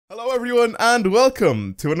Hello everyone and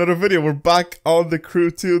welcome to another video. We're back on the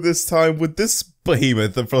Crew 2 this time with this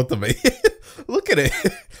behemoth in front of me. Look at it.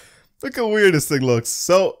 Look how weird this thing looks.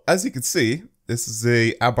 So, as you can see, this is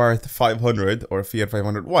a Abarth 500 or Fiat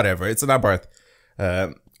 500, whatever. It's an Abarth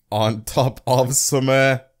on top of some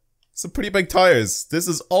pretty big tires. This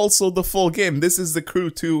is also the full game. This is the Crew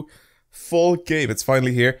 2 full game. It's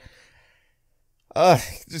finally here.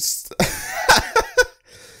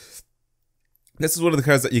 This is one of the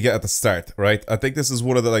cars that you get at the start, right? I think this is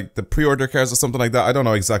one of the pre-order cars or something like that. I don't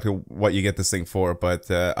know exactly what you get this thing for, but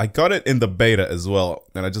I got it in the beta as well,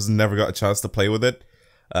 and I just never got a chance to play with it.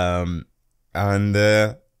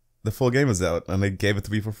 The full game is out, and they gave it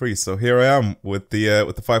to me for free. So here I am with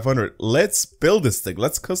the 500. Let's build this thing.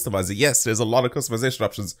 Let's customize it. Yes, there's a lot of customization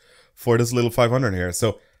options for this little 500 here.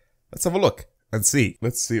 So let's have a look and see.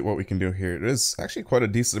 Let's see what we can do here. There's actually quite a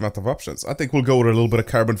decent amount of options. I think we'll go with a little bit of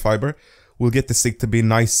carbon fiber. We'll get this thing to be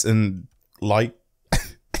nice and light.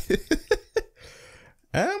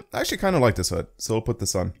 I actually kind of like this hood, so we'll put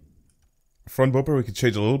this on. Front bumper, we could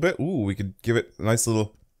change a little bit. Ooh, we could give it nice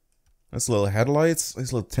little headlights,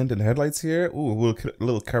 nice little tinted headlights here. Ooh, a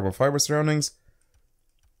little carbon fiber surroundings.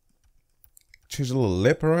 Change a little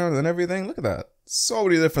lip around and everything. Look at that. So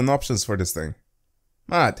many different options for this thing.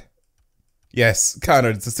 Mad. Yes,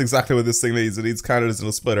 counters. That's exactly what this thing needs. It needs counters and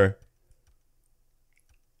a splitter.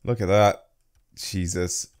 Look at that.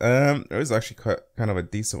 Jesus. There is actually kind of a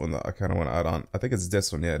decent one that I kind of want to add on. I think it's this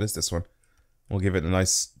one. Yeah, it is this one. We'll give it a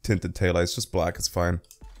nice tinted taillights. Just black, it's fine.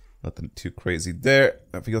 Nothing too crazy there.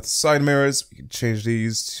 If we go to side mirrors, we can change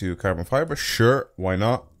these to carbon fiber. Sure, why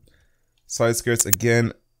not? Side skirts,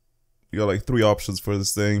 again, we got like 3 options for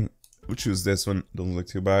this thing. We'll choose this one. Doesn't look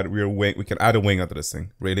too bad. We can add a wing onto this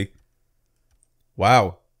thing. Really?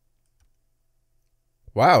 Wow.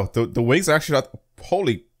 Wow, the wings are actually not...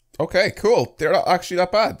 Holy... Okay, cool. They're not actually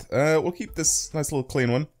that bad. We'll keep this nice little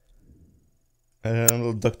clean one. A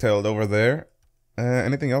little ducktailed over there.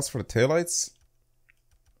 Anything else for the taillights?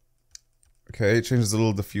 Okay, it changes the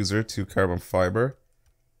little diffuser to carbon fiber.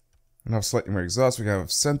 And have slightly more exhaust. We can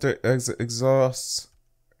have center exit exhausts.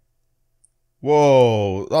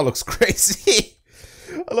 Whoa, that looks crazy.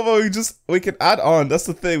 I love how we can add on. That's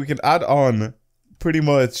the thing. We can add on pretty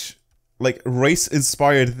much like race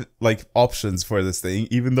inspired like options for this thing,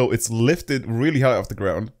 even though it's lifted really high off the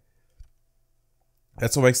ground.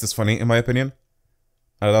 That's what makes this funny, in my opinion.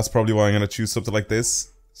 And that's probably why I'm gonna choose something like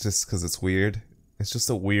this, just because it's weird. It's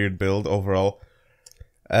just a weird build overall.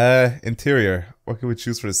 Interior. What can we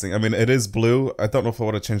choose for this thing? I mean, it is blue. I don't know if I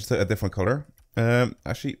want to change it to a different color.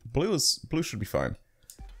 Actually, blue should be fine.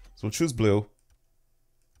 So we'll choose blue.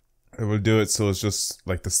 And we'll do it so it's just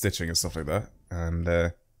like the stitching and stuff like that.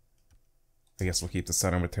 And I guess we'll keep the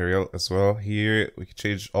center material as well. Here, we can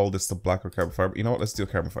change all this to black or carbon fiber. You know what? Let's do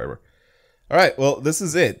carbon fiber. Alright, well, this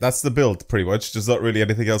is it. That's the build, pretty much. There's not really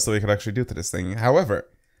anything else that we can actually do to this thing. However,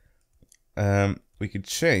 we could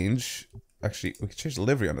change... Actually, we could change the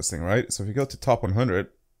livery on this thing, right? So if we go to top 100,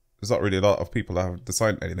 there's not really a lot of people that have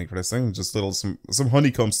designed anything for this thing. Just some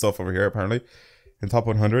honeycomb stuff over here, apparently. In top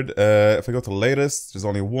 100. If I go to latest, there's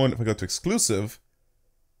only one. If I go to exclusive,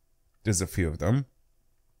 there's a few of them.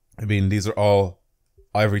 I mean, these are all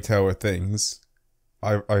Ivory Tower things.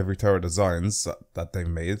 Ivory Tower designs that they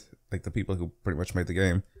made. Like the people who pretty much made the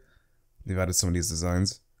game. They've added some of these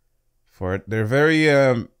designs for it. They're very,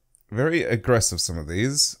 very aggressive, some of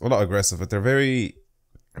these. Well, not aggressive, but they're very...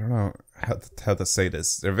 I don't know how to say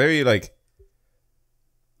this. They're very, like...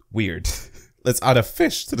 weird. Let's add a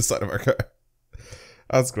fish to the side of our car.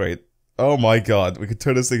 That's great. Oh my god. We could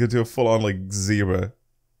turn this thing into a full-on, like, zebra.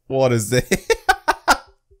 What is this?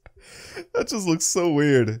 That just looks so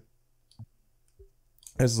weird.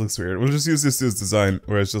 That just looks weird. We'll just use this as design,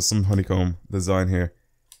 where it's just some honeycomb design here.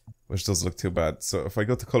 Which doesn't look too bad. So if I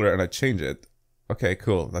go to color and I change it... Okay,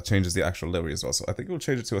 cool. That changes the actual livery as well. So I think we'll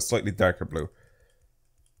change it to a slightly darker blue.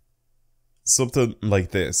 Something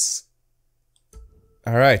like this.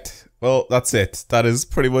 Alright. Well, that's it. That is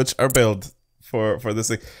pretty much our build for this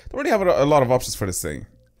thing. Don't really have a lot of options for this thing.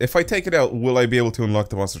 If I take it out, will I be able to unlock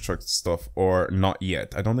the monster truck stuff or not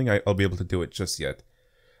yet? I don't think I'll be able to do it just yet.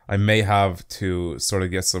 I may have to sort of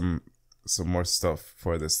get some more stuff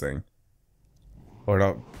for this thing. Or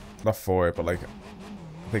not for it, but like,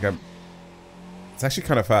 I think it's actually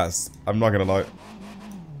kind of fast. I'm not gonna lie.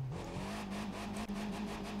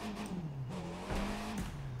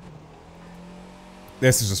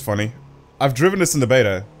 This is just funny. I've driven this in the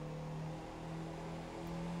beta.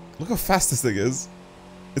 Look how fast this thing is.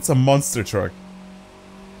 It's a monster truck.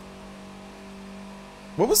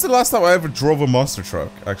 What was the last time I ever drove a monster truck,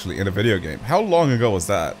 actually, in a video game? How long ago was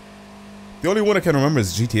that? The only one I can remember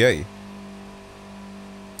is GTA.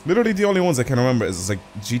 Literally the only ones I can remember is like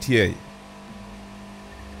GTA.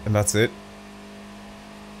 And that's it.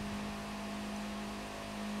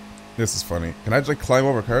 This is funny. Can I just like climb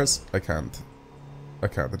over cars? I can't. I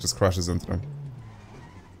can't. It just crashes into them.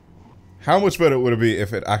 How much better would it be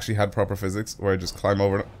if it actually had proper physics where I just climb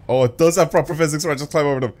over them? Oh, it does have proper physics where I just climb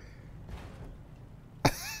over them.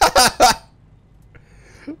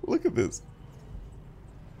 Look at this.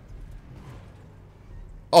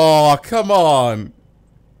 Oh, come on.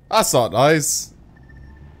 That's not nice.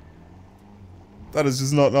 That is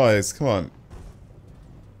just not nice. Come on.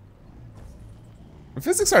 The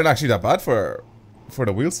physics aren't actually that bad for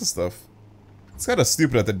the wheels and stuff. It's kind of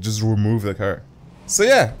stupid that they just remove the car. So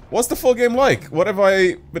yeah, what's the full game like? What have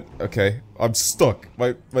I been... Okay, I'm stuck.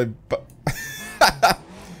 My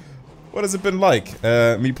what has it been like,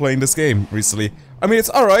 me playing this game recently? I mean, it's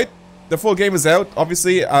alright. The full game is out,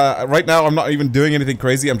 obviously. Right now, I'm not even doing anything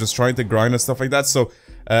crazy. I'm just trying to grind and stuff like that. So,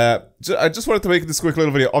 I just wanted to make this quick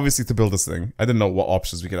little video, obviously, to build this thing. I didn't know what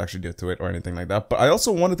options we could actually do to it or anything like that. But I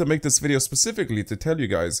also wanted to make this video specifically to tell you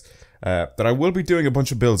guys that I will be doing a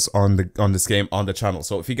bunch of builds on this game on the channel.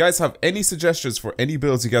 So if you guys have any suggestions for any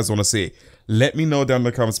builds you guys want to see, let me know down in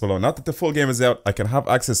the comments below. Not that the full game is out, I can have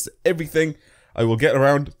access to everything. I will get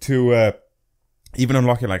around to even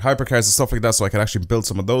unlocking like hypercars and stuff like that, so I can actually build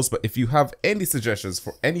some of those. But if you have any suggestions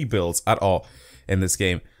for any builds at all in this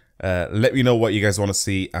game, let me know what you guys want to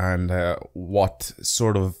see and what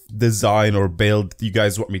sort of design or build you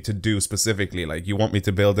guys want me to do specifically. Like, you want me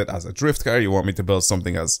to build it as a drift car, you want me to build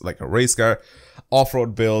something as like a race car,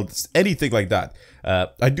 off-road builds, anything like that.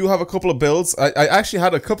 I do have a couple of builds. I actually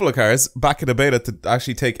had a couple of cars back in the beta to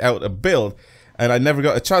actually take out a build, and I never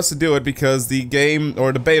got a chance to do it because the game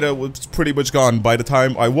or the beta was pretty much gone by the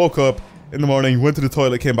time I woke up in the morning, went to the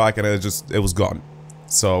toilet, came back, and it was gone.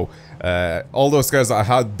 So all those cars that I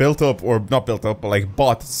had built up, or not built up, but like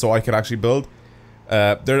bought so I could actually build,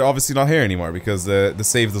 they're obviously not here anymore because the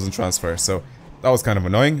save doesn't transfer. So that was kind of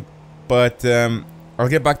annoying. But I'll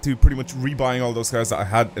get back to pretty much rebuying all those cars that I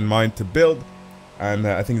had in mind to build. And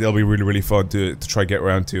I think they'll be really, really fun to try get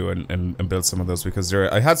around to and build some of those, because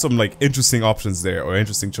I had some like interesting options there, or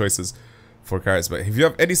interesting choices for cars. But if you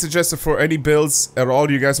have any suggestions for any builds at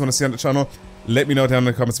all you guys want to see on the channel, let me know down in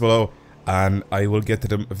the comments below, and I will get to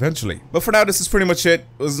them eventually. But for now, this is pretty much it.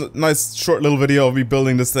 It was a nice short little video of me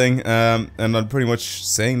building this thing, and I'm pretty much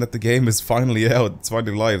saying that the game is finally out. It's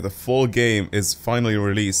finally live. The full game is finally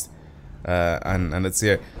released, and it's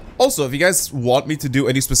here. Also, if you guys want me to do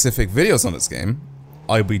any specific videos on this game,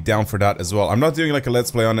 I'll be down for that as well. I'm not doing like a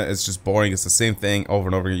let's play on it. It's just boring. It's the same thing over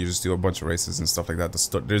and over again. You just do a bunch of races and stuff like that.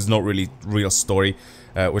 There's no really real story,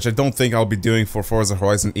 which I don't think I'll be doing for Forza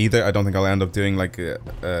Horizon either. I don't think I'll end up doing like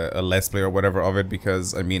a let's play or whatever of it,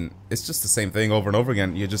 because I mean, it's just the same thing over and over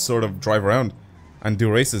again. You just sort of drive around and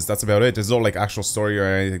do races. That's about it. There's no like actual story or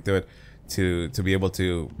anything to it to be able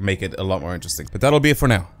to make it a lot more interesting. But that'll be it for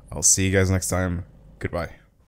now. I'll see you guys next time. Goodbye.